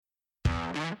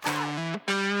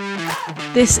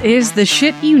This is the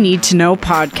Shit You Need to Know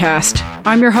podcast.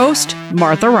 I'm your host,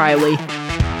 Martha Riley.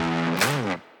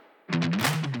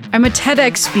 I'm a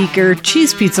TEDx speaker,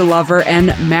 cheese pizza lover, and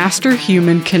master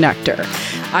human connector.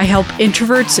 I help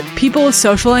introverts, people with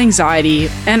social anxiety,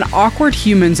 and awkward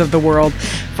humans of the world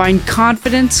find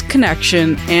confidence,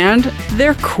 connection, and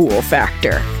their cool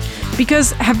factor.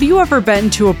 Because have you ever been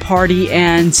to a party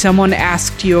and someone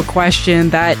asked you a question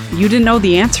that you didn't know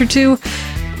the answer to?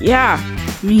 Yeah,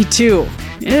 me too.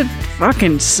 It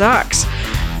fucking sucks.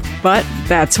 But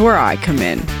that's where I come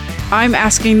in. I'm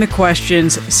asking the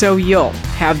questions so you'll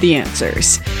have the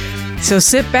answers. So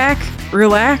sit back,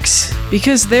 relax,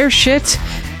 because there's shit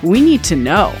we need to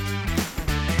know.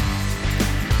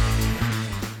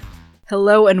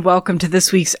 Hello and welcome to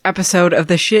this week's episode of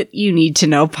the Shit You Need to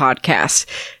Know podcast.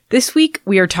 This week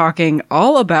we are talking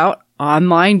all about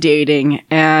online dating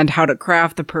and how to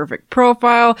craft the perfect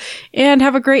profile and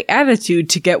have a great attitude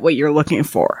to get what you're looking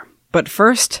for. But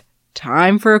first,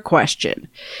 time for a question.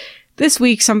 This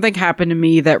week, something happened to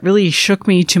me that really shook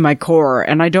me to my core,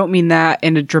 and I don't mean that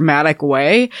in a dramatic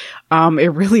way.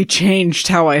 It really changed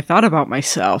how I thought about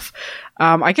myself.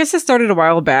 I guess it started a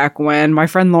while back when my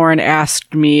friend Lauren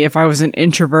asked me if I was an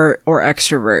introvert or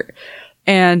extrovert.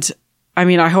 And I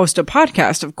mean, I host a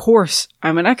podcast. Of course,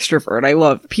 I'm an extrovert. I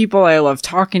love people. I love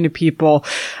talking to people.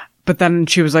 But then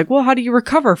she was like, well, how do you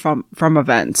recover from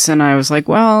events? And I was like,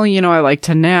 well, you know, I like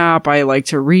to nap. I like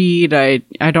to read. I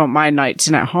don't mind nights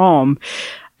in at home.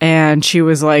 And she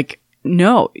was like,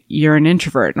 no, you're an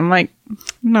introvert. And I'm like,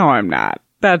 no, I'm not.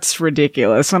 That's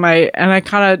ridiculous. And I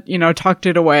kind of, you know, tucked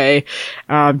it away.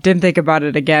 Didn't think about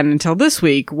it again until this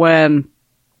week when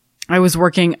I was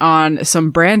working on some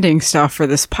branding stuff for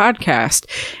this podcast,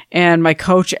 and my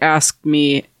coach asked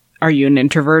me, are you an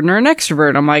introvert or an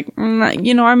extrovert? I'm like,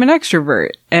 you know, I'm an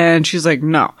extrovert. And she's like,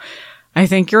 no, I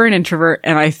think you're an introvert,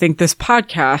 and I think this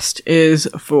podcast is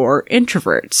for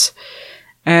introverts.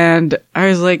 And I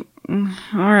was like, all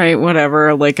right,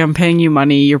 whatever. Like, I'm paying you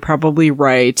money. You're probably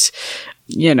right.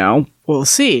 You know, we'll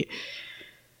see.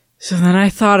 So then I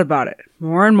thought about it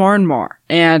more and more and more.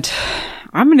 And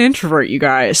I'm an introvert, you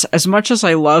guys. As much as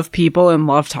I love people and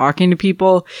love talking to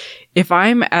people, if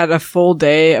I'm at a full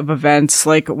day of events,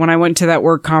 like when I went to that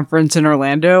work conference in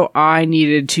Orlando, I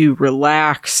needed to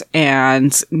relax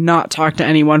and not talk to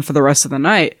anyone for the rest of the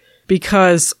night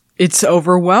because it's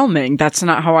overwhelming. That's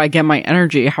not how I get my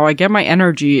energy. How I get my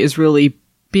energy is really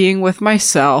being with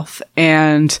myself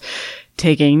and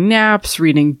taking naps,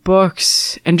 reading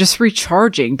books, and just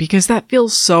recharging because that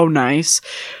feels so nice.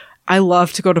 I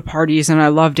love to go to parties and I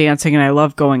love dancing and I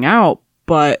love going out,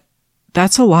 but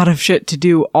that's a lot of shit to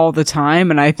do all the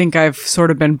time. And I think I've sort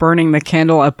of been burning the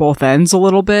candle at both ends a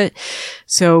little bit.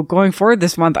 So going forward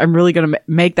this month, I'm really going to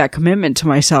make that commitment to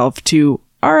myself to,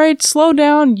 all right, slow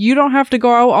down. You don't have to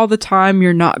go out all the time.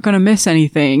 You're not going to miss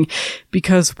anything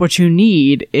because what you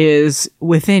need is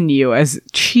within you. As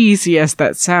cheesy as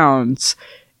that sounds,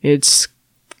 it's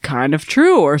kind of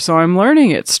true, or so I'm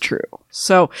learning it's true.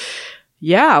 So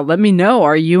yeah, let me know.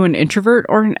 Are you an introvert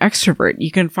or an extrovert?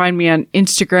 You can find me on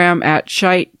Instagram at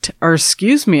I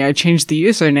changed the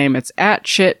username. It's at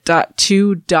shit.to.know.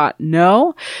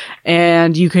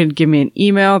 And you can give me an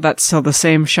email. That's still the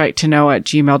same,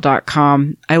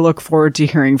 shite2know@gmail.com. I look forward to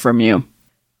hearing from you.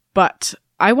 But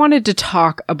I wanted to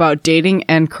talk about dating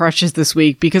and crushes this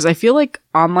week because I feel like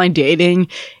online dating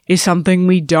is something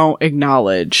we don't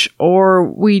acknowledge, or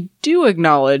we do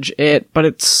acknowledge it, but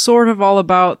it's sort of all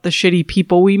about the shitty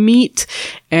people we meet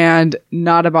and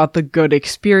not about the good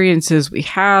experiences we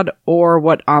had or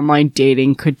what online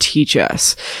dating could teach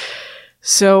us.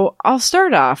 So I'll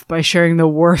start off by sharing the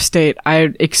worst date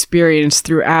I experienced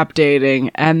through app dating,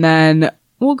 and then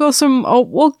we'll get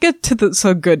to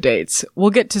some good dates. We'll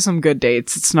get to some good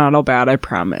dates. It's not all bad, I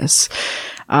promise.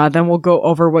 Then we'll go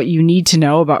over what you need to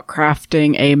know about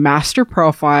crafting a master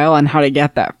profile and how to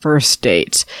get that first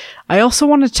date. I also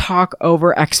want to talk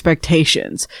over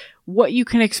expectations, what you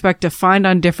can expect to find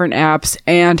on different apps,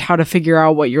 and how to figure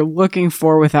out what you're looking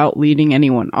for without leading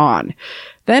anyone on.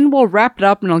 Then we'll wrap it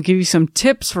up and I'll give you some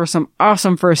tips for some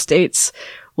awesome first dates.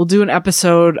 We'll do an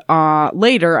episode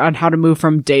later on how to move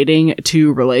from dating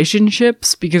to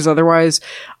relationships, because otherwise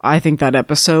I think that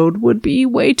episode would be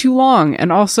way too long.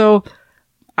 And also,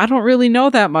 I don't really know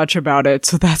that much about it,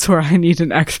 so that's where I need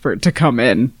an expert to come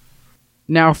in.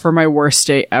 Now for my worst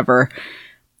date ever.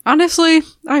 Honestly,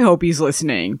 I hope he's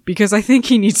listening, because I think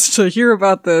he needs to hear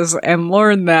about this and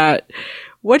learn that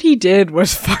what he did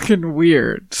was fucking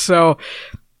weird. So,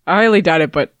 I highly doubt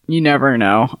it, but you never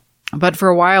know. But for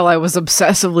a while, I was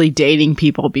obsessively dating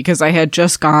people because I had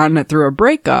just gone through a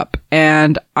breakup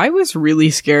and I was really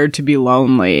scared to be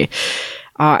lonely.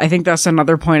 I think that's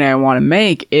another point I want to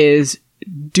make is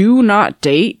do not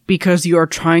date because you are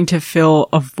trying to fill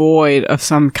a void of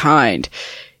some kind.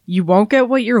 You won't get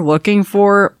what you're looking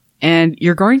for, and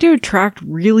you're going to attract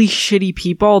really shitty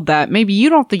people that maybe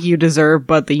you don't think you deserve,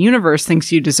 but the universe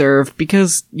thinks you deserve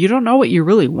because you don't know what you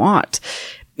really want.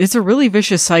 It's a really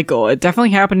vicious cycle. It definitely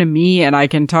happened to me, and I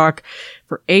can talk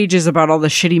for ages about all the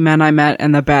shitty men I met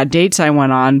and the bad dates I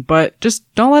went on, but just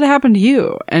don't let it happen to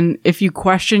you. And if you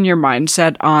question your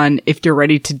mindset on if you're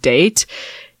ready to date,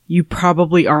 you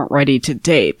probably aren't ready to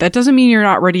date. That doesn't mean you're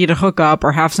not ready to hook up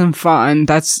or have some fun.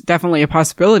 That's definitely a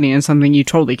possibility and something you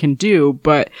totally can do,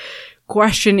 but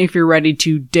question if you're ready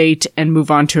to date and move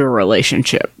on to a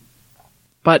relationship.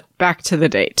 But back to the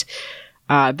date.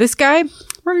 This guy,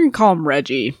 we're going to call him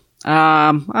Reggie.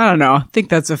 I don't know. I think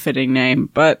that's a fitting name,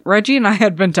 but Reggie and I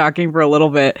had been talking for a little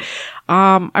bit.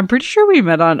 I'm pretty sure we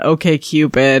met on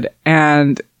OkCupid,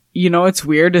 and you know what's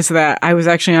weird is that I was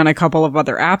actually on a couple of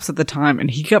other apps at the time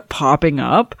and he kept popping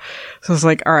up. So I was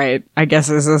like, all right, I guess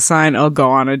as a sign I'll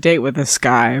go on a date with this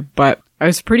guy. But I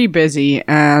was pretty busy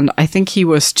and I think he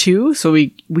was too, so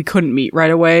we couldn't meet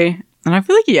right away. And I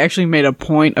feel like he actually made a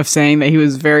point of saying that he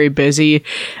was very busy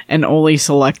and only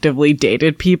selectively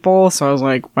dated people. So I was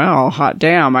like, well, hot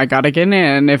damn, I gotta get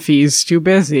in if he's too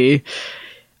busy.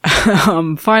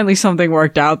 Finally something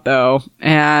worked out though,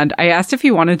 and I asked if he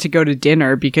wanted to go to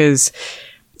dinner because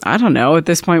I don't know, at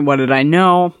this point, what did I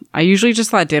know? I usually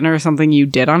just thought dinner is something you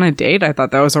did on a date. I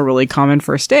thought that was a really common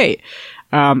first date.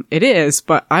 It is,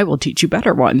 but I will teach you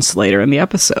better ones later in the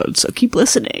episode, so keep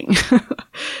listening.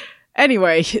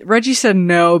 Anyway, Reggie said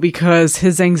no because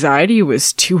his anxiety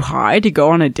was too high to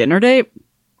go on a dinner date,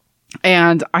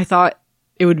 and he thought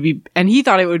it would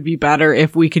be better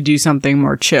if we could do something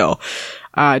more chill.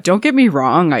 Don't get me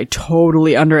wrong, I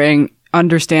totally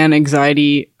understand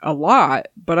anxiety a lot,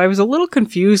 but I was a little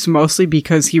confused mostly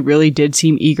because he really did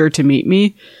seem eager to meet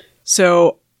me.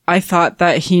 So I thought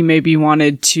that he maybe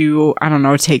wanted to, I don't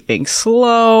know, take things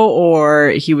slow,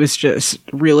 or he was just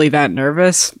really that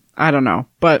nervous. I don't know,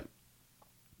 but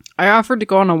I offered to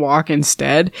go on a walk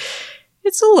instead.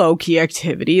 It's a low-key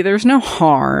activity, there's no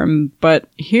harm, but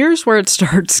here's where it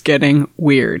starts getting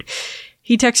weird.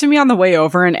 He texted me on the way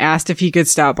over and asked if he could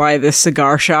stop by this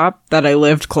cigar shop that I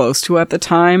lived close to at the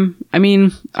time. I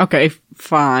mean, okay,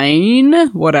 fine,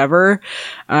 whatever.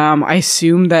 I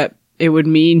assumed that it would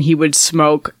mean he would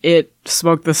smoke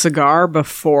the cigar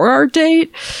before our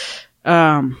date.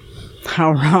 How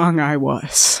wrong I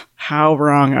was.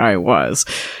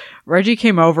 Reggie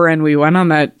came over and we went on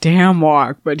that damn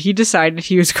walk, but he decided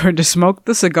he was going to smoke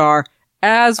the cigar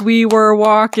as we were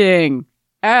walking.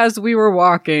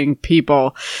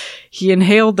 People. He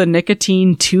inhaled the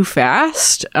nicotine too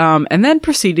fast, and then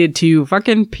proceeded to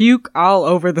fucking puke all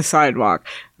over the sidewalk.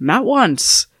 Not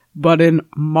once, but in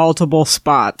multiple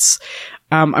spots.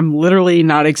 I'm literally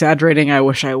not exaggerating. I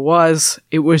wish I was.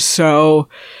 It was so,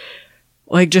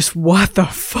 like, just what the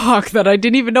fuck that I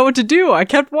didn't even know what to do. I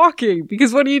kept walking,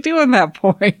 because what do you do at that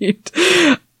point?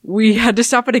 We had to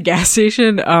stop at a gas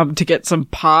station, to get some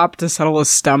pop to settle his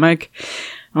stomach.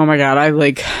 Oh my god,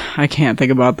 I can't think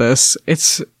about this.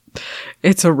 It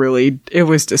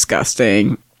was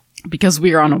disgusting. Because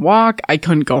we were on a walk, I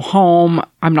couldn't go home.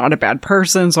 I'm not a bad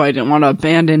person, so I didn't want to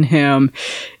abandon him.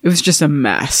 It was just a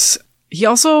mess. He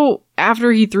also,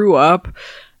 after he threw up,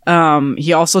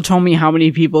 he also told me how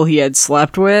many people he had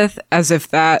slept with, as if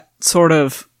that sort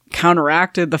of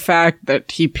counteracted the fact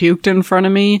that he puked in front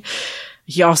of me.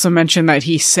 He also mentioned that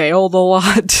he sailed a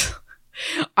lot.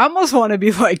 I almost want to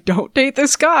be like, don't date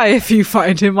this guy if you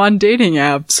find him on dating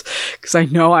apps, because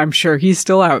I'm sure he's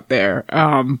still out there.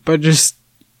 But just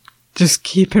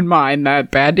keep in mind that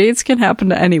bad dates can happen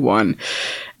to anyone.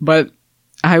 But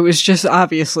I was just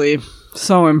obviously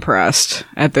so impressed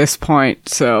at this point.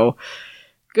 So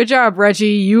good job, Reggie.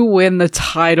 You win the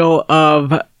title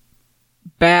of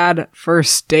bad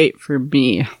first date for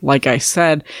me. Like I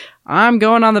said, I'm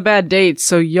going on the bad dates,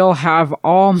 so you'll have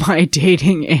all my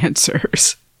dating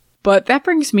answers. But that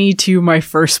brings me to my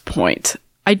first point.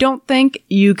 I don't think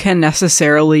you can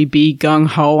necessarily be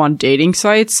gung-ho on dating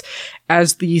sites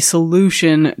as the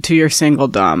solution to your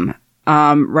singledom.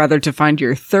 Rather to find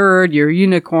your third, your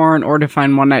unicorn, or to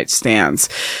find one-night stands.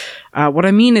 What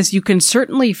I mean is you can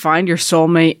certainly find your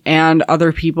soulmate and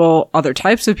other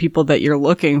types of people that you're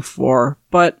looking for,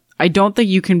 but I don't think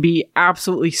you can be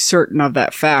absolutely certain of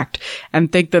that fact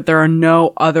and think that there are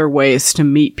no other ways to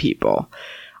meet people.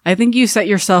 I think you set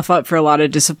yourself up for a lot of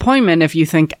disappointment if you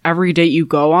think every date you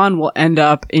go on will end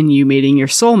up in you meeting your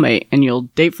soulmate and you'll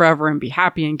date forever and be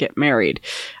happy and get married.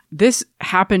 This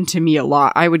happened to me a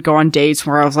lot. I would go on dates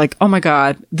where I was like, oh my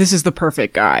God, this is the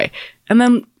perfect guy. And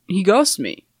then he ghosts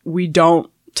me. We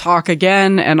don't talk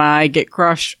again and I get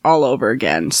crushed all over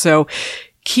again. So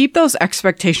keep those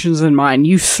expectations in mind.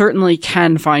 You certainly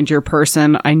can find your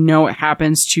person. I know it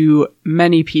happens to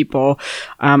many people.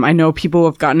 I know people who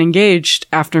have gotten engaged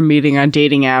after meeting on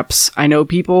dating apps. I know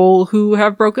people who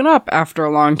have broken up after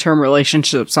long-term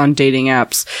relationships on dating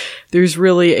apps. There's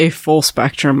really a full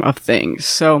spectrum of things.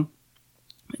 So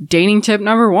dating tip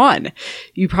number 1,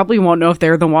 you probably won't know if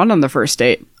they're the one on the first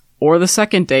date or the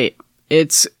second date.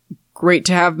 It's great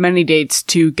to have many dates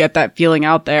to get that feeling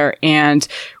out there and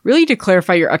really to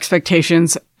clarify your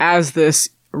expectations as this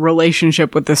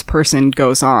relationship with this person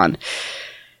goes on.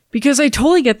 Because I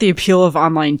totally get the appeal of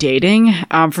online dating.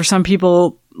 For some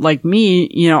people like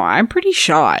me, I'm pretty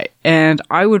shy and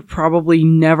I would probably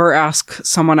never ask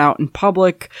someone out in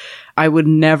public. I would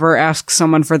never ask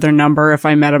someone for their number if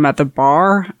I met them at the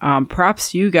bar.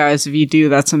 Perhaps you guys, if you do,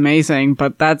 that's amazing,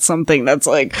 but that's something that's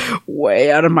like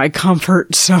way out of my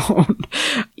comfort zone.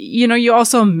 You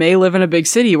also may live in a big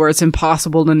city where it's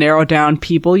impossible to narrow down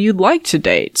people you'd like to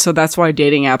date. So that's why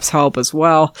dating apps help as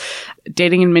well.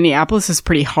 Dating in Minneapolis is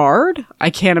pretty hard. I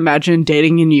can't imagine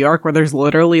dating in New York where there's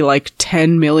literally like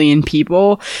 10 million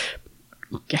people.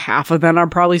 Half of them are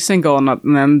probably single, and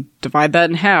then divide that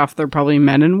in half. They're probably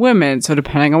men and women. So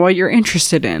depending on what you're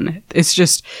interested in,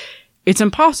 it's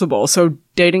impossible. So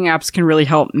dating apps can really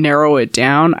help narrow it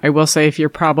down. I will say if you're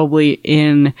probably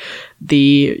in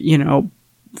the,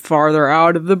 farther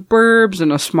out of the burbs in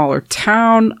a smaller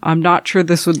town, I'm not sure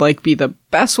this would be the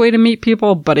best way to meet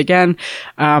people. But again,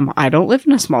 I don't live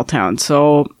in a small town,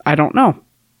 so I don't know.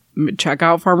 Check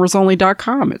out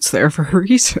farmersonly.com. It's there for a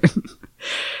reason.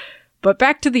 But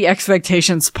back to the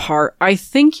expectations part, I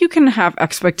think you can have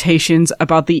expectations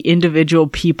about the individual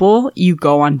people you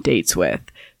go on dates with.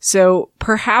 So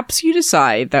perhaps you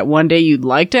decide that one day you'd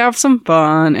like to have some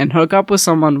fun and hook up with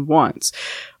someone once,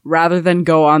 rather than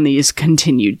go on these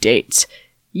continued dates.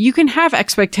 You can have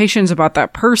expectations about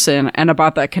that person and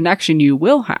about that connection you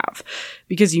will have.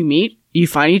 Because you meet, you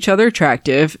find each other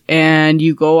attractive, and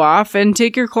you go off and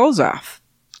take your clothes off.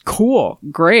 Cool.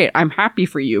 Great. I'm happy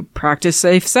for you. Practice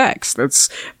safe sex.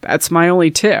 That's my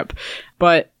only tip.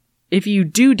 But if you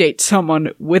do date someone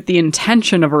with the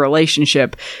intention of a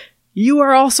relationship, you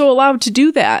are also allowed to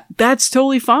do that. That's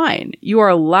totally fine. You are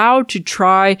allowed to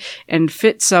try and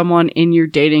fit someone in your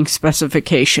dating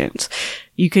specifications.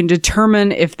 You can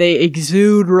determine if they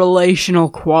exude relational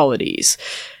qualities.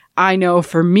 I know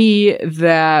for me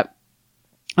that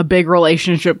a big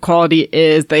relationship quality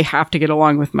is they have to get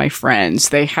along with my friends.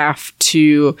 They have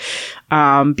to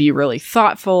be really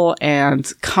thoughtful and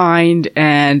kind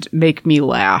and make me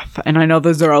laugh. And I know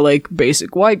those are all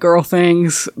basic white girl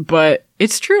things, but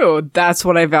it's true. That's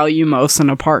what I value most in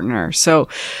a partner. So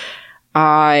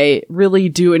I really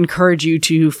do encourage you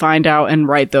to find out and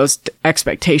write those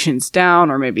expectations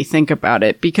down, or maybe think about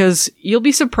it, because you'll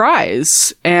be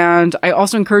surprised. And I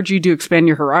also encourage you to expand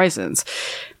your horizons.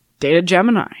 Date a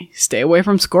Gemini. Stay away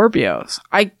from Scorpios.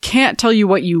 I can't tell you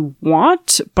what you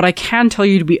want, but I can tell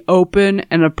you to be open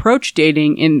and approach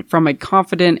dating from a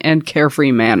confident and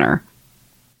carefree manner.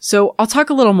 So I'll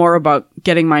talk a little more about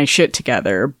getting my shit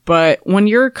together, but when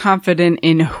you're confident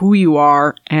in who you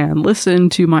are, and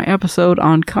listen to my episode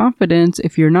on confidence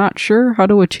if you're not sure how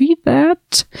to achieve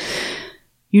that,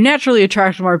 you naturally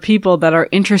attract more people that are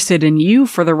interested in you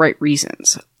for the right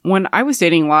reasons. When I was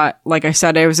dating a lot, like I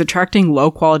said, I was attracting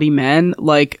low-quality men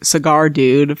like Cigar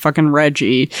Dude, fucking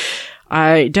Reggie.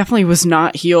 I definitely was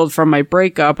not healed from my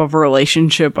breakup of a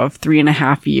relationship of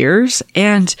 3.5 years.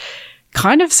 And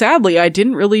kind of sadly, I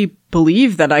didn't really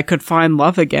believe that I could find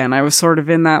love again. I was sort of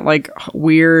in that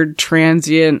weird,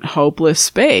 transient, hopeless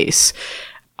space.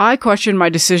 I questioned my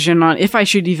decision on if I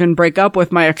should even break up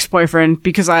with my ex-boyfriend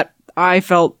because I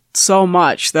felt so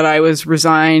much that I was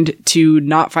resigned to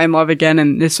not find love again,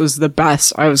 and this was the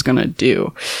best I was gonna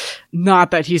do.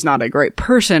 Not that he's not a great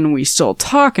person, we still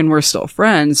talk and we're still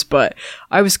friends, but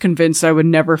I was convinced I would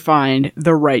never find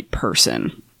the right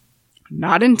person.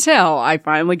 Not until I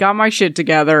finally got my shit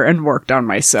together and worked on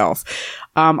myself.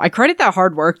 I credit that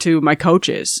hard work to my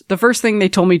coaches. The first thing they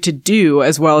told me to do,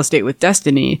 as well as Date with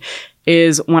Destiny,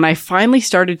 is when I finally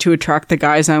started to attract the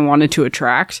guys I wanted to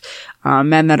attract,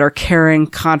 men that are caring,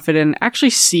 confident,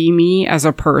 actually see me as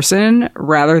a person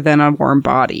rather than a warm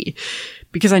body.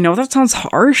 Because I know that sounds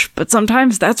harsh, but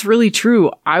sometimes that's really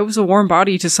true. I was a warm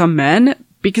body to some men,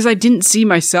 because I didn't see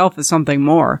myself as something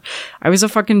more. I was a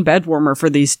fucking bedwarmer for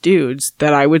these dudes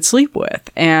that I would sleep with.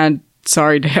 And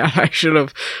sorry, Dad, I should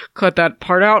have cut that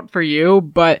part out for you,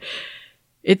 but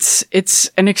it's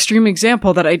an extreme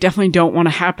example that I definitely don't want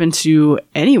to happen to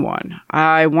anyone.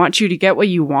 I want you to get what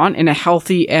you want in a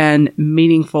healthy and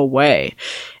meaningful way.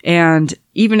 And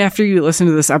even after you listen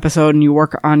to this episode and you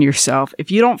work on yourself, if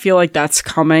you don't feel like that's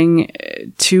coming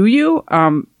to you,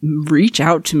 reach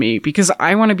out to me, because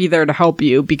I want to be there to help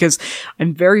you, because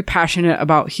I'm very passionate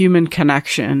about human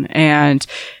connection and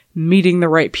meeting the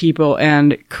right people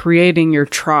and creating your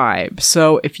tribe.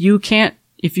 So if you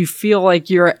feel like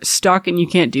you're stuck and you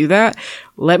can't do that,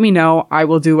 let me know. I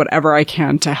will do whatever I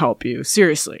can to help you.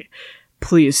 Seriously,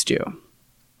 please do.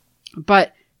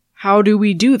 But how do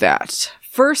we do that?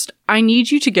 First, I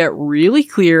need you to get really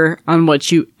clear on what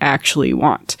you actually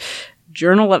want.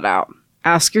 Journal it out.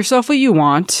 Ask yourself what you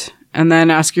want, and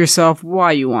then ask yourself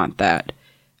why you want that.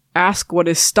 Ask what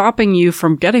is stopping you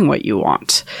from getting what you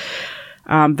want.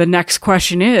 The next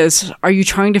question is, are you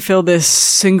trying to fill this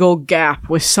single gap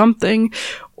with something,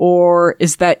 or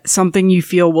is that something you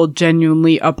feel will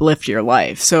genuinely uplift your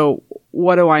life? So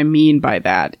what do I mean by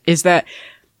that? Is that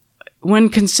when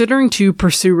considering to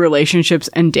pursue relationships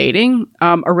and dating,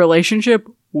 a relationship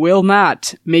will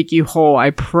not make you whole.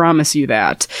 I promise you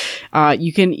that.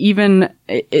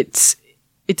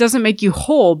 It doesn't make you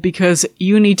whole because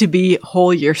you need to be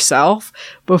whole yourself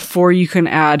before you can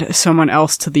add someone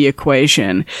else to the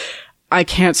equation. I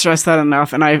can't stress that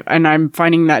enough, and I'm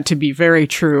finding that to be very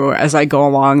true as I go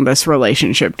along this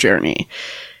relationship journey.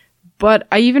 But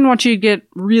I even want you to get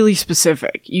really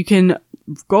specific. You can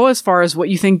go as far as what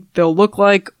you think they'll look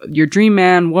like, your dream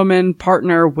man, woman,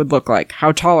 partner would look like.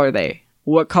 How tall are they?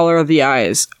 What color are the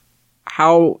eyes?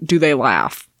 How do they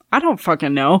laugh? I don't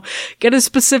fucking know. Get as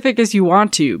specific as you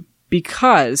want to,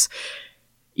 because,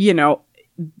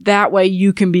 that way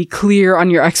you can be clear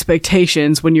on your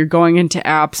expectations when you're going into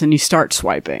apps and you start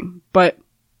swiping. But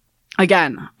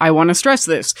again, I want to stress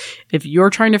this. If you're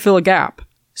trying to fill a gap,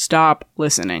 stop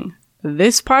listening.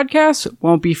 This podcast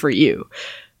won't be for you.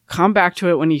 Come back to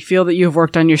it when you feel that you've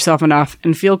worked on yourself enough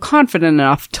and feel confident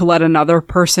enough to let another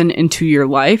person into your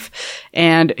life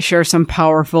and share some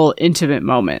powerful, intimate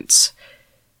moments.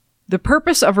 The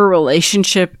purpose of a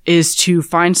relationship is to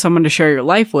find someone to share your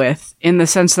life with, in the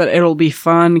sense that it'll be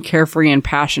fun, carefree, and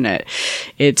passionate.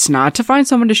 It's not to find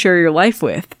someone to share your life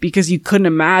with, because you couldn't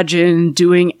imagine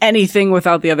doing anything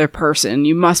without the other person.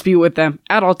 You must be with them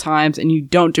at all times, and you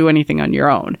don't do anything on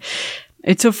your own.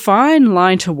 It's a fine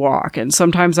line to walk, and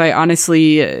sometimes I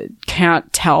honestly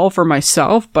can't tell for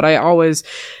myself, but I always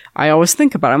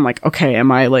think about it. I'm like, okay,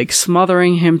 am I like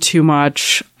smothering him too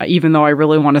much? Even though I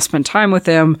really want to spend time with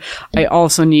him, I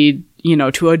also need,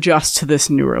 to adjust to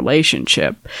this new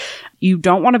relationship. You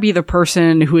don't want to be the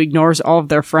person who ignores all of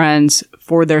their friends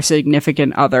for their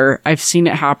significant other. I've seen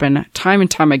it happen time and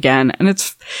time again, and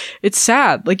it's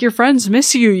sad. Like, your friends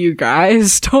miss you, you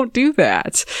guys. Don't do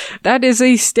that. That is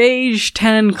a stage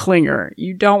 10 clinger.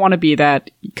 You don't want to be that,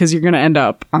 because you're going to end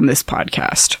up on this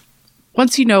podcast.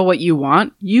 Once you know what you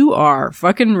want, you are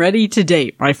fucking ready to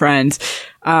date, my friends.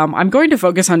 I'm going to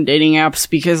focus on dating apps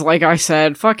because, like I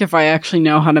said, fuck if I actually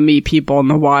know how to meet people in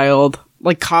the wild.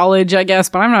 Like college, I guess,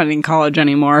 but I'm not in college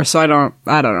anymore, so I don't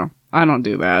know. I don't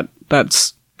do that.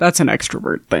 That's an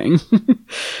extrovert thing.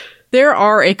 There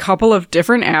are a couple of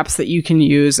different apps that you can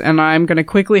use, and I'm going to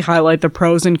quickly highlight the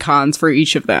pros and cons for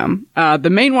each of them. The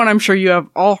main one I'm sure you have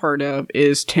all heard of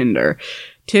is Tinder.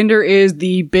 Tinder is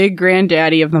the big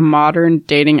granddaddy of the modern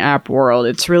dating app world.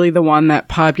 It's really the one that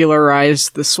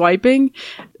popularized the swiping,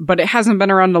 but it hasn't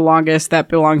been around the longest. That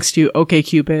belongs to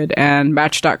OkCupid and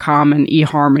Match.com and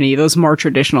eHarmony, those more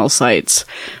traditional sites.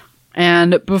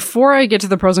 And before I get to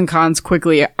the pros and cons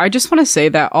quickly, I just want to say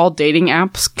that all dating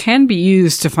apps can be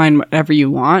used to find whatever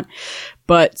you want,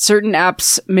 but certain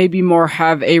apps maybe more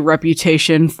have a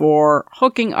reputation for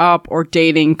hooking up or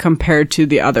dating compared to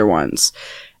the other ones.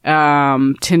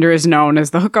 Tinder is known as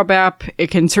the hookup app.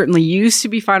 It can certainly use to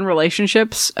be fun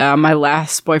relationships. My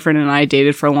last boyfriend and I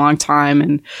dated for a long time,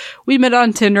 and we met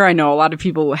on Tinder. I know a lot of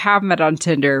people who have met on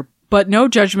Tinder, but no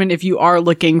judgment if you are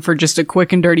looking for just a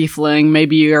quick and dirty fling.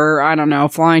 Maybe you're, I don't know,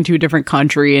 flying to a different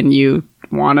country and you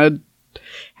want to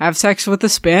have sex with a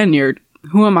Spaniard.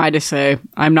 Who am I to say?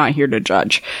 I'm not here to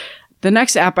judge. The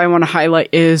next app I want to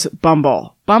highlight is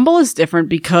Bumble. Bumble is different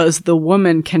because the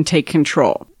woman can take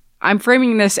control. I'm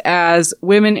framing this as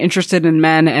women interested in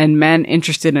men and men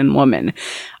interested in women.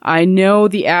 I know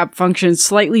the app functions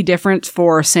slightly different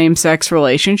for same-sex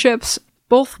relationships,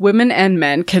 Both women and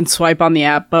men can swipe on the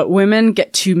app, but women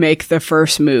get to make the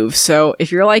first move. So if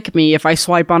you're like me, if I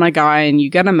swipe on a guy and you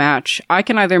get a match, I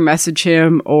can either message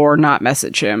him or not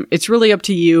message him. It's really up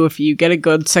to you. If you get a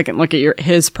good second look at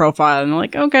his profile and you're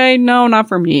like, okay, no, not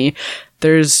for me,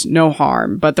 there's no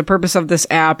harm. But the purpose of this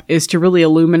app is to really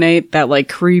illuminate that like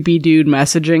creepy dude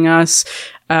messaging us,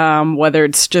 whether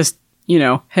it's just,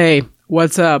 hey,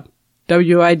 what's up?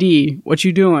 WID, what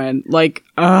you doing? Like,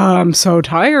 I'm so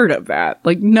tired of that.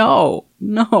 Like, no,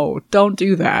 don't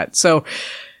do that. So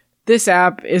this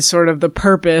app is sort of the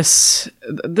purpose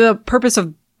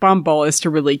of Bumble is to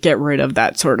really get rid of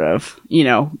that sort of,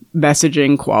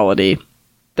 messaging quality.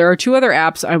 There are 2 other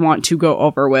apps I want to go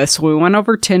over with. So we went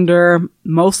over Tinder,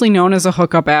 mostly known as a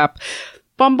hookup app.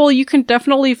 Bumble, you can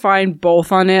definitely find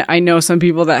both on it. I know some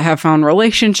people that have found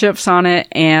relationships on it,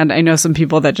 and I know some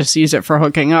people that just use it for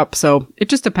hooking up, so it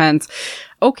just depends.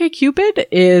 OkCupid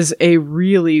is a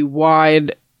really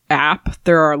wide app.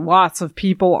 There are lots of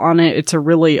people on it. It's a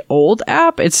really old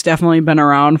app. It's definitely been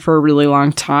around for a really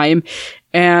long time.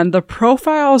 And the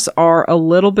profiles are a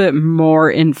little bit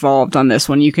more involved on this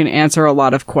one. You can answer a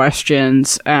lot of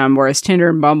questions, whereas Tinder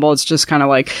and Bumble, it's just kind of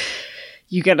like,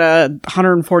 you get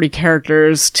 140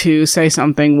 characters to say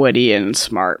something witty and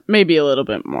smart. Maybe a little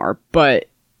bit more, but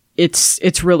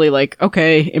it's really like,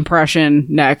 okay, impression,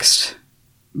 next.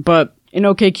 But in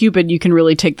OkCupid, you can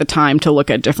really take the time to look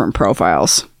at different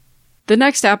profiles. The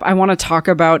next app I want to talk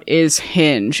about is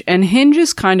Hinge. And Hinge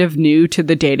is kind of new to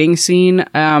the dating scene.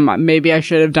 Maybe I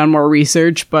should have done more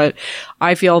research, but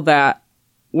I feel that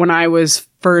when I was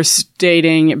first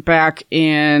dating back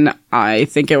in, I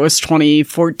think it was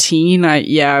 2014.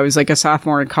 I was like a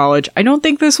sophomore in college. I don't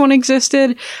think this one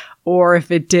existed, or if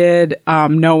it did,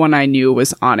 no one I knew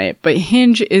was on it. But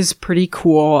Hinge is pretty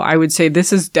cool. I would say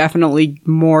this is definitely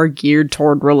more geared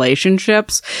toward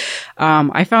relationships.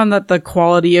 I found that the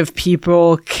quality of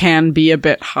people can be a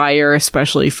bit higher,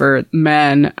 especially for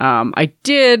men. I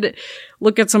did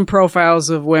look at some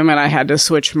profiles of women. I had to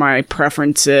switch my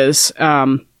preferences.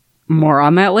 More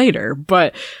on that later,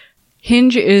 but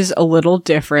Hinge is a little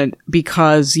different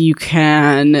because you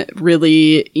can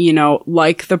really,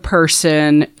 like the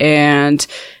person and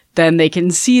then they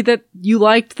can see that you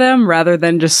liked them rather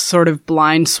than just sort of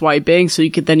blind swiping. So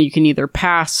you can either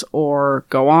pass or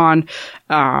go on.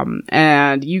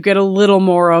 And you get a little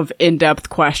more of in-depth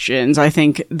questions. I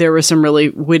think there were some really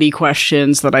witty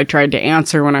questions that I tried to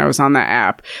answer when I was on that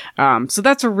app. So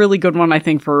that's a really good one. I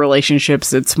think for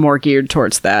relationships, it's more geared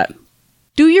towards that.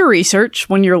 Do your research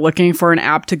when you're looking for an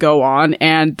app to go on,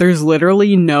 and there's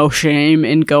literally no shame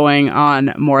in going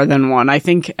on more than one. I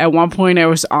think at one point I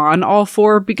was on all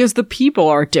 4 because the people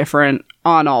are different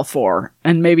on all 4.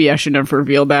 And maybe I shouldn't have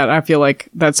revealed that. I feel like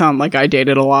that sounded like I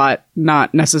dated a lot.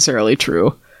 Not necessarily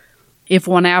true. If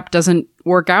one app doesn't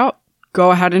work out,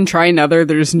 go ahead and try another.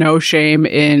 There's no shame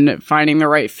in finding the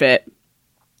right fit.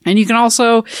 And you can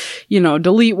also,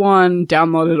 delete one,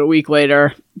 download it a week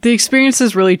later. The experience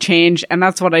has really changed, and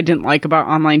that's what I didn't like about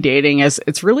online dating, is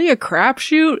it's really a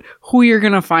crapshoot who you're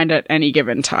going to find at any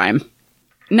given time.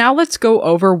 Now let's go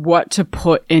over what to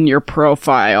put in your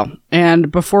profile.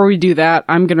 And before we do that,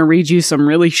 I'm going to read you some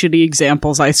really shitty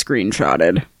examples I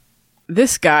screenshotted.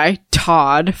 This guy,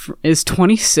 Todd, is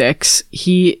 26.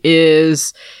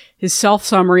 His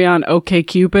self-summary on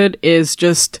OkCupid is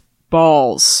just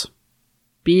balls.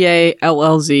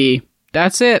 BALLZ.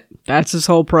 That's it. That's his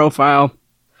whole profile.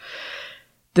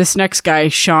 This next guy,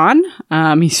 Sean,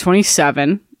 he's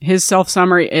 27. His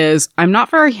self-summary is, I'm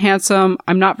not very handsome,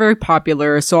 I'm not very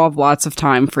popular, so I'll have lots of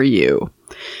time for you.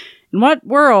 In what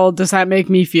world does that make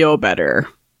me feel better?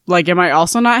 Like, am I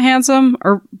also not handsome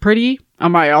or pretty?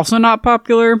 Am I also not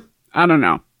popular? I don't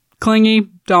know. Clingy?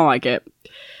 Don't like it.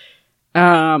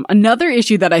 Another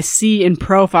issue that I see in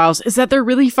profiles is that they're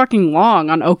really fucking long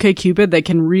on OkCupid. They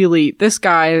can really, this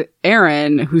guy,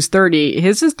 Aaron, who's 30,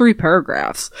 his is 3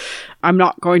 paragraphs. I'm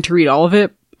not going to read all of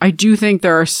it. I do think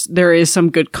there is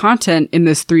some good content in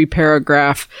this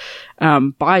 3-paragraph,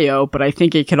 bio, but I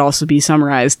think it could also be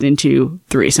summarized into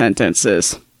 3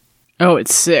 sentences. Oh,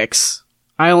 it's 6.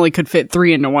 I only could fit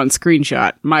 3 into one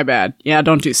screenshot. My bad. Yeah,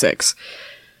 don't do 6.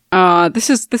 This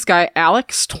is this guy,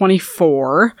 Alex,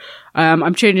 24.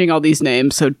 I'm changing all these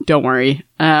names, so don't worry.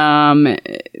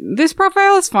 This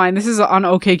profile is fine. This is on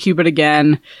OkCupid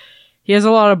again. He has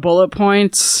a lot of bullet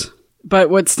points, but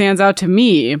what stands out to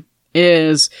me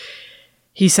is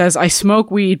he says, I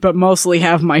smoke weed, but mostly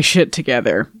have my shit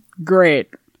together. Great.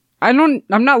 I'm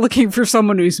not looking for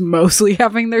someone who's mostly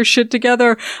having their shit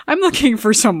together. I'm looking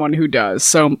for someone who does.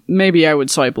 So maybe I would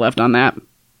swipe left on that.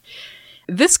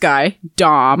 this guy,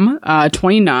 Dom,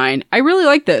 29, I really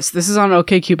like this. This is on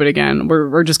OkCupid again.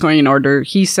 We're just going in order.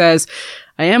 He says,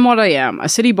 I am what I am, a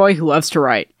city boy who loves to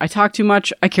write. I talk too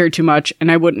much, I care too much,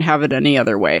 and I wouldn't have it any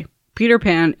other way. Peter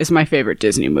Pan is my favorite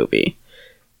Disney movie.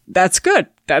 That's good.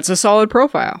 That's a solid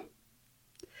profile.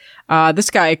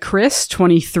 This guy, Chris,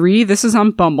 23, this is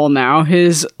on Bumble now.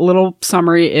 His little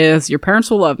summary is, your parents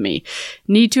will love me.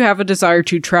 Need to have a desire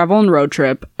to travel and road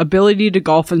trip. Ability to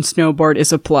golf and snowboard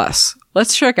is a plus.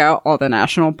 Let's check out all the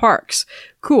national parks.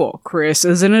 Cool. Chris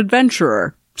is an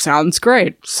adventurer. Sounds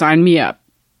great. Sign me up.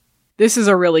 This is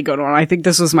a really good one. I think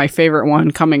this was my favorite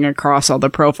one coming across all the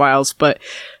profiles, but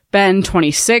Ben,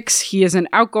 26, he is an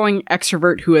outgoing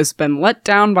extrovert who has been let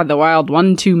down by the wild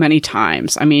one too many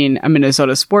times. I mean, a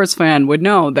Minnesota sports fan would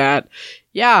know that,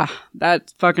 yeah,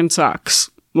 that fucking sucks.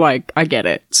 Like, I get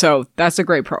it. So that's a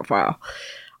great profile.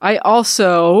 I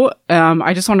also,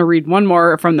 I just want to read one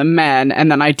more from the men,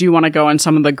 and then I do want to go on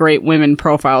some of the great women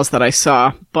profiles that I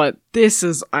saw, but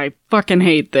I fucking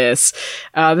hate this.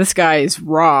 This guy is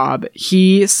Rob.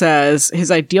 He says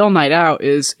his ideal night out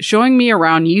is showing me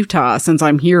around Utah since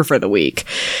I'm here for the week.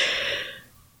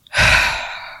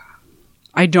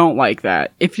 I don't like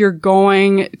that. If you're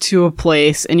going to a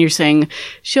place and you're saying,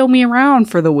 show me around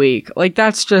for the week, like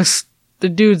that's just, the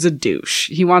dude's a douche.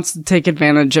 He wants to take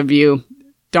advantage of you.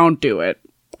 Don't do it.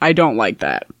 I don't like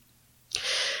that.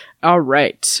 All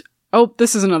right. Oh,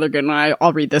 this is another good one.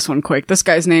 I'll read this one quick. This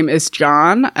guy's name is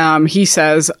John. He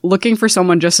says, looking for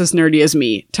someone just as nerdy as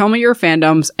me. Tell me your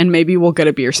fandoms and maybe we'll get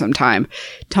a beer sometime.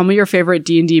 Tell me your favorite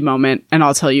D&D moment and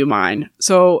I'll tell you mine.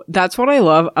 So that's what I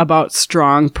love about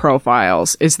strong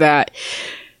profiles is that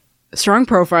strong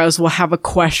profiles will have a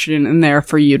question in there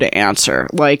for you to answer.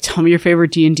 Like, tell me your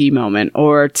favorite D&D moment,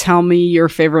 or tell me your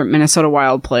favorite Minnesota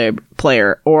Wild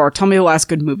player, or tell me the last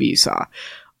good movie you saw.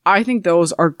 I think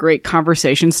those are great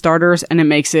conversation starters, and it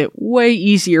makes it way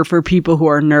easier for people who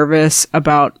are nervous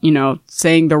about,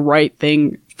 saying the right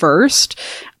thing first.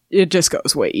 It just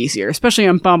goes way easier, especially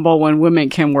on Bumble when women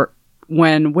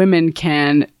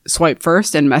can swipe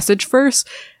first and message first.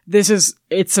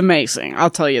 It's amazing. I'll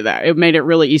tell you that. It made it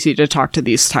really easy to talk to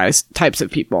these types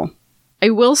of people. I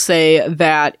will say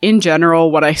that in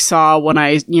general, what I saw when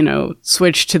I,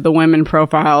 switched to the women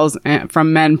profiles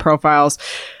from men profiles,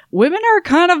 women are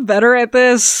kind of better at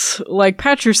this. Like,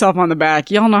 pat yourself on the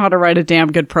back. Y'all know how to write a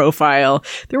damn good profile.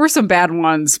 There were some bad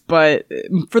ones, but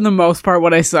for the most part,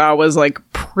 what I saw was like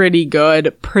pretty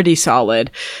good, pretty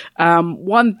solid.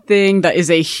 One thing that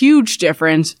is a huge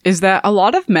difference is that a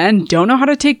lot of men don't know how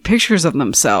to take pictures of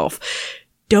themselves.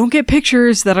 Don't get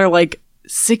pictures that are like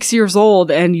 6 years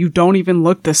old and you don't even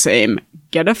look the same.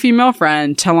 Get a female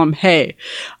friend, tell them, hey,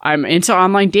 I'm into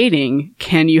online dating.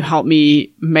 Can you help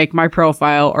me make my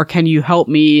profile, or can you help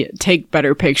me take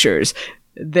better pictures?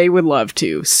 They would love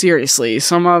to. Seriously.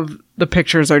 Some of the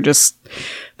pictures are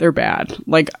they're bad.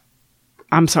 Like,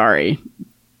 I'm sorry.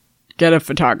 Get a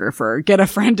photographer. Get a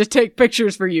friend to take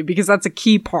pictures for you, because that's a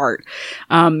key part.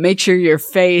 Make sure your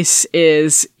face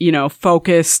is,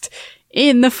 focused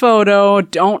in the photo.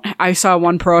 I saw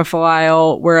one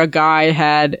profile where a guy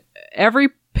had every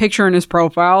picture in his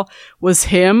profile was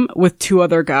him with two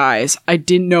other guys. I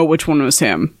didn't know which one was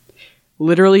him.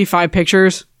 Literally 5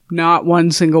 pictures, not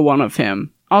one single one of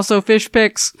him. Also, fish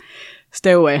pics,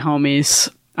 stay away,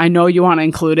 homies. I know you want to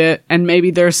include it, and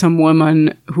maybe there's some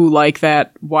women who like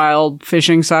that wild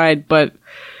fishing side, but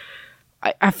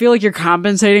I feel like you're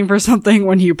compensating for something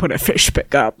when you put a fish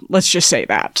pic up. Let's just say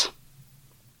that.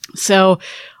 So,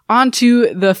 on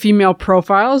to the female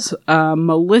profiles.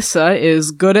 Melissa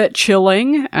is good at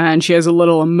chilling, and she has a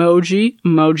little emoji.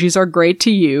 Emojis are great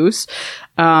to use.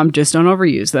 Just don't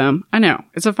overuse them. I know,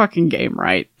 it's a fucking game,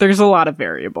 right? There's a lot of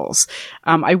variables.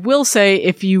 I will say,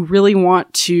 if you really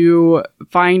want to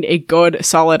find a good,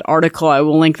 solid article, I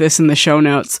will link this in the show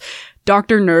notes.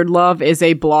 Dr. Nerdlove is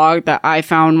a blog that I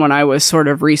found when I was sort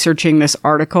of researching this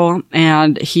article,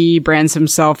 and he brands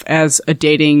himself as a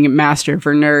dating master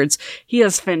for nerds. He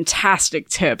has fantastic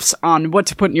tips on what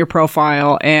to put in your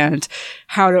profile and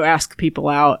how to ask people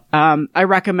out. I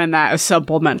recommend that as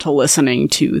supplemental listening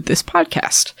to this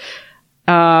podcast.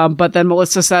 But then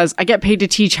Melissa says, I get paid to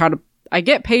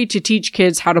teach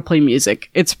kids how to play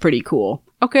music. It's pretty cool.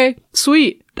 Okay,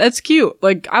 sweet. That's cute.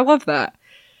 Like, I love that.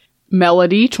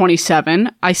 Melody, 27.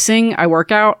 I sing, I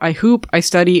work out, I hoop, I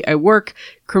study, I work.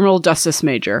 Criminal justice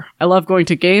major. I love going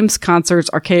to games, concerts,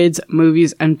 arcades,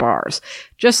 movies, and bars.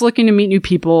 Just looking to meet new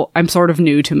people. I'm sort of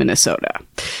new to Minnesota.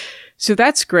 So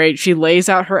that's great. She lays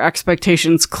out her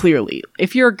expectations clearly.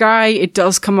 If you're a guy, it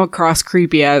does come across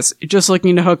creepy as just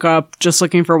looking to hook up, just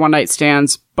looking for one-night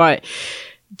stands. But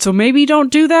so maybe don't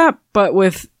do that. But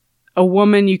with a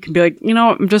woman, you can be like,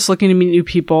 I'm just looking to meet new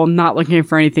people, not looking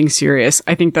for anything serious.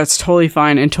 I think that's totally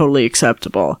fine and totally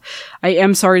acceptable. I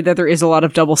am sorry that there is a lot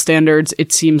of double standards.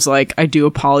 It seems like I do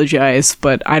apologize,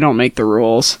 but I don't make the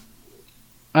rules.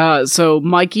 So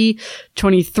Mikey,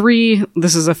 23,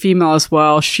 this is a female as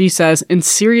well. She says, in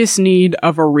serious need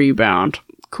of a rebound.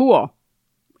 Cool.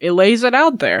 It lays it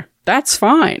out there. That's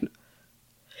fine.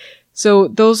 So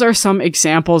those are some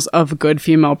examples of good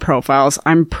female profiles.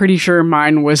 I'm pretty sure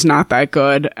mine was not that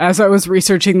good. As I was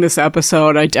researching this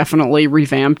episode, I definitely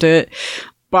revamped it.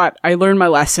 But I learned my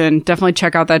lesson. Definitely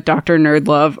check out that Dr.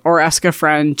 Nerdlove or ask a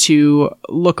friend to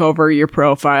look over your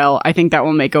profile. I think that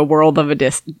will make a world of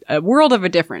a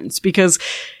difference because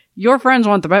your friends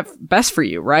want the best for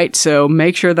you, right? So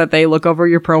make sure that they look over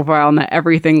your profile and that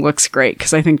everything looks great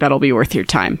because I think that'll be worth your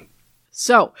time.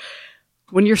 So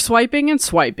when you're swiping and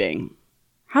swiping,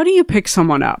 how do you pick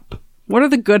someone up? What are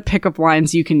the good pickup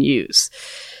lines you can use?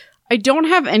 I don't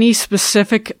have any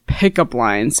specific pickup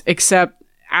lines except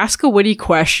ask a witty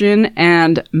question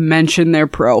and mention their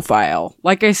profile.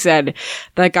 Like I said,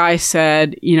 that guy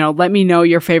said, let me know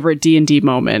your favorite D&D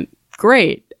moment.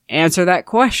 Great. Answer that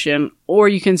question. Or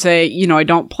you can say, I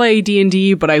don't play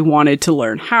D&D, but I wanted to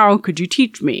learn how. Could you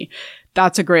teach me?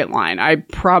 That's a great line. I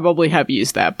probably have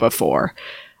used that before.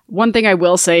 One thing I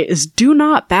will say is do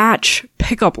not batch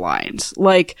pickup lines.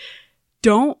 Like,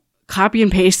 don't copy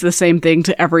and paste the same thing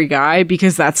to every guy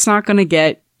because that's not going to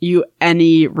get you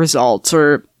any results,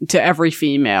 or to every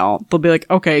female. They'll be like,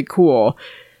 okay, cool.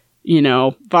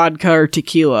 Vodka or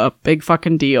tequila, big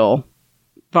fucking deal.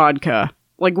 Vodka.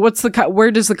 Like,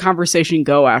 where does the conversation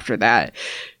go after that?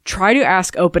 Try to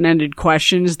ask open-ended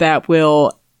questions that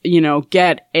will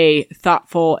get a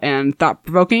thoughtful and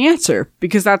thought-provoking answer,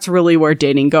 because that's really where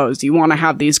dating goes. You want to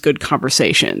have these good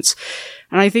conversations.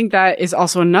 And I think that is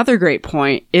also another great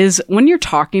point is when you're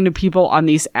talking to people on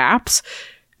these apps,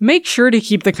 make sure to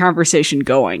keep the conversation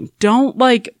going. Don't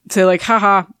say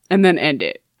haha, and then end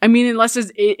it. I mean, unless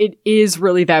it is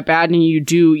really that bad and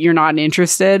you're not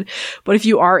interested. But if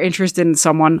you are interested in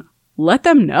someone, let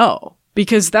them know,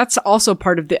 because that's also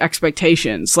part of the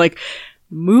expectations.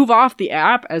 Move off the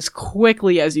app as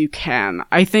quickly as you can.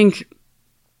 I think,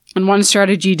 and one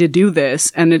strategy to do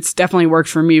this, and it's definitely worked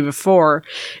for me before,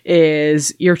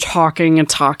 is you're talking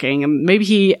and maybe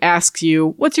he asks you,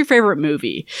 what's your favorite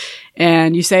movie?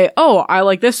 And you say, oh, I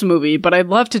like this movie, but I'd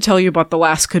love to tell you about the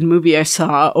last good movie I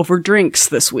saw over drinks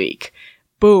this week.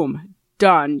 Boom.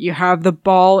 Done. You have the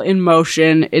ball in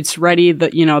motion. It's ready.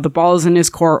 The ball is in his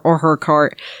court or her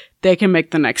court. They can make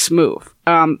the next move.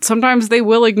 Sometimes they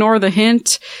will ignore the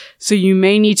hint, so you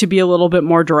may need to be a little bit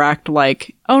more direct,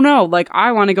 oh no,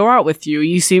 I want to go out with you.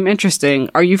 You seem interesting.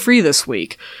 Are you free this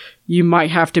week? You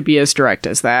might have to be as direct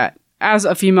as that. As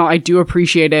a female, I do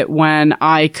appreciate it when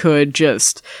I could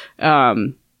just,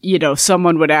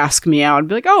 someone would ask me out and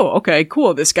be like, oh, okay,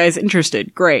 cool, this guy's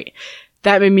interested. Great.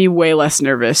 That made me way less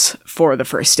nervous for the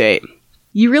first date.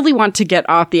 You really want to get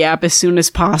off the app as soon as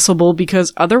possible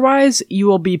because otherwise you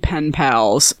will be pen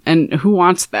pals. And who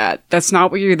wants that? That's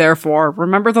not what you're there for.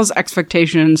 Remember those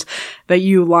expectations that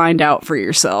you lined out for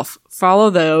yourself. Follow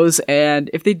those, and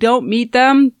if they don't meet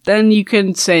them, then you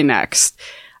can say next.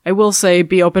 I will say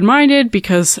be open-minded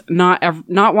because not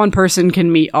one person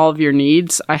can meet all of your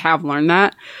needs. I have learned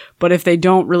that. But if they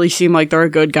don't really seem like they're a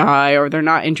good guy or they're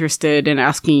not interested in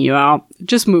asking you out,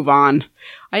 just move on.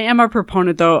 I am a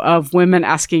proponent, though, of women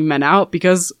asking men out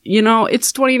because,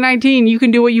 it's 2019. You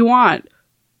can do what you want.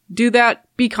 Do that.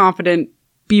 Be confident.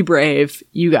 Be brave.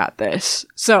 You got this.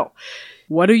 So,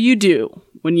 what do you do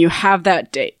when you have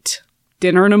that date?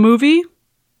 Dinner and a movie?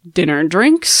 Dinner and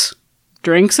drinks?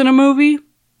 Drinks and a movie?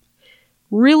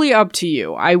 Really up to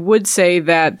you. I would say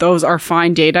that those are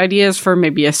fine date ideas for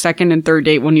maybe a second and third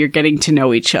date when you're getting to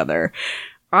know each other.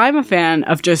 I'm a fan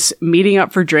of just meeting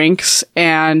up for drinks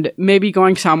and maybe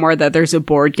going somewhere that there's a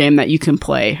board game that you can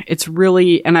play. It's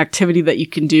really an activity that you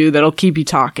can do that'll keep you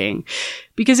talking.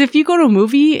 Because if you go to a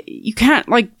movie, you can't,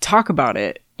 talk about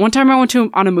it. One time I went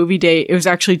on a movie date, it was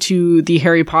actually to the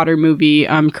Harry Potter movie,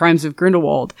 Crimes of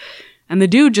Grindelwald. And the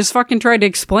dude just fucking tried to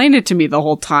explain it to me the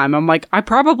whole time. I'm like, I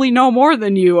probably know more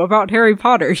than you about Harry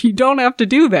Potter. You don't have to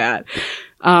do that.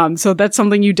 So that's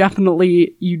something you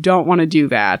don't want to do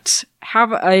that.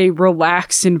 Have a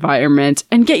relaxed environment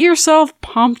and get yourself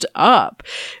pumped up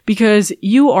because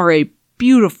you are a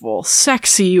beautiful,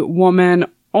 sexy woman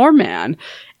or man,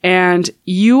 and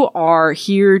you are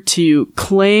here to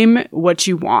claim what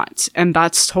you want, and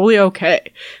that's totally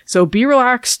okay. So be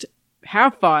relaxed,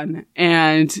 have fun,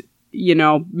 and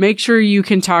make sure you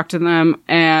can talk to them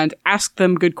and ask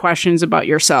them good questions about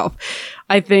yourself.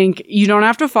 I think you don't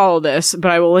have to follow this,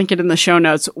 but I will link it in the show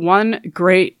notes. One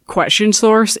great question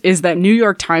source is that New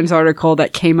York Times article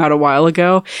that came out a while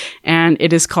ago, and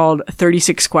it is called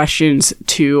 36 Questions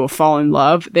to Fall in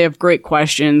Love. They have great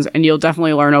questions, and you'll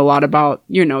definitely learn a lot about,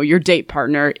 your date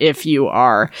partner if you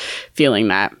are feeling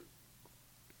that.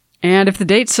 And if the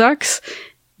date sucks,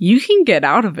 you can get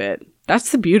out of it.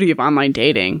 That's the beauty of online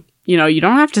dating. You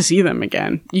don't have to see them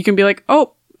again. You can be like,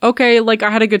 oh, okay, I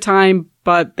had a good time,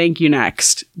 but thank you,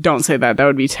 next. Don't say that. That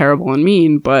would be terrible and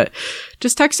mean, but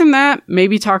just text them that,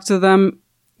 maybe talk to them.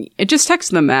 Just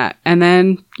text them that, and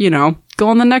then, go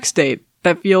on the next date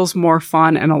that feels more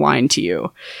fun and aligned to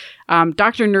you.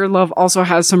 Dr. Nerdlove also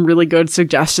has some really good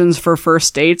suggestions for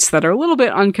first dates that are a little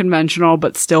bit unconventional,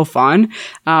 but still fun.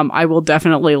 I will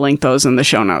definitely link those in the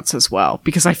show notes as well,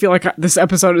 because I feel like this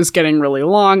episode is getting really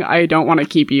long. I don't want to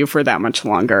keep you for that much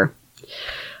longer.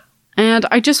 And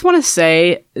I just want to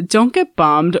say, don't get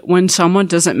bummed when someone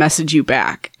doesn't message you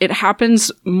back. It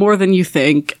happens more than you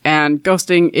think, and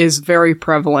ghosting is very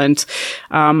prevalent.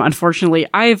 Unfortunately,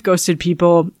 I have ghosted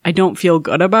people. I don't feel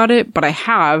good about it, but I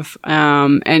have.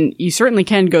 And you certainly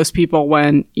can ghost people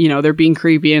when, they're being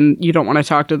creepy and you don't want to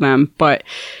talk to them. But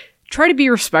try to be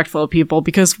respectful of people,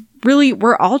 because really,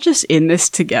 we're all just in this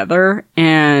together,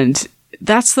 and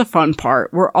that's the fun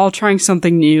part. We're all trying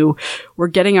something new. We're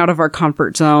getting out of our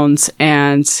comfort zones.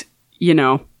 And,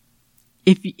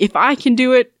 if I can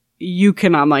do it, you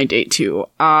can online date too.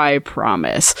 I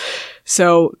promise.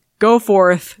 So go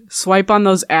forth, swipe on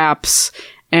those apps,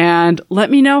 and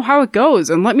let me know how it goes,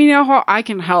 and let me know how I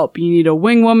can help. You need a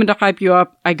wing woman to hype you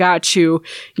up? I got you.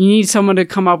 You need someone to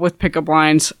come up with pickup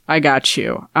lines? I got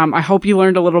you. I hope you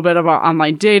learned a little bit about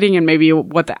online dating and maybe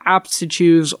what the apps to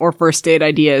choose or first date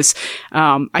ideas.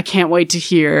 I can't wait to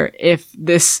hear if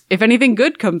anything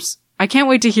good comes. I can't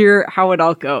wait to hear how it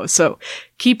all goes. So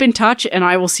keep in touch, and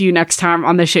I will see you next time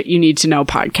on the Shit You Need to Know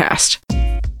podcast.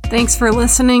 Thanks for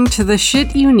listening to the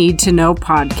Shit You Need to Know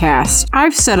podcast.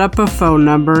 I've set up a phone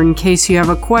number in case you have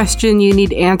a question you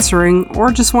need answering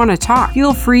or just want to talk.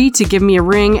 Feel free to give me a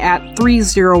ring at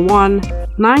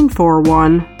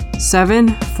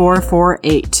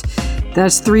 301-941-7448.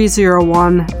 That's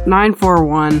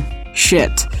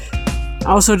 301-941-SHIT.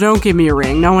 Also, don't give me a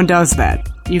ring. No one does that.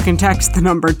 You can text the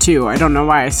number too. I don't know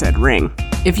why I said ring.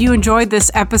 If you enjoyed this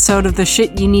episode of the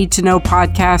Shit You Need to Know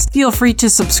podcast, feel free to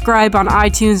subscribe on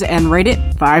iTunes and rate it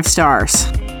 5 stars.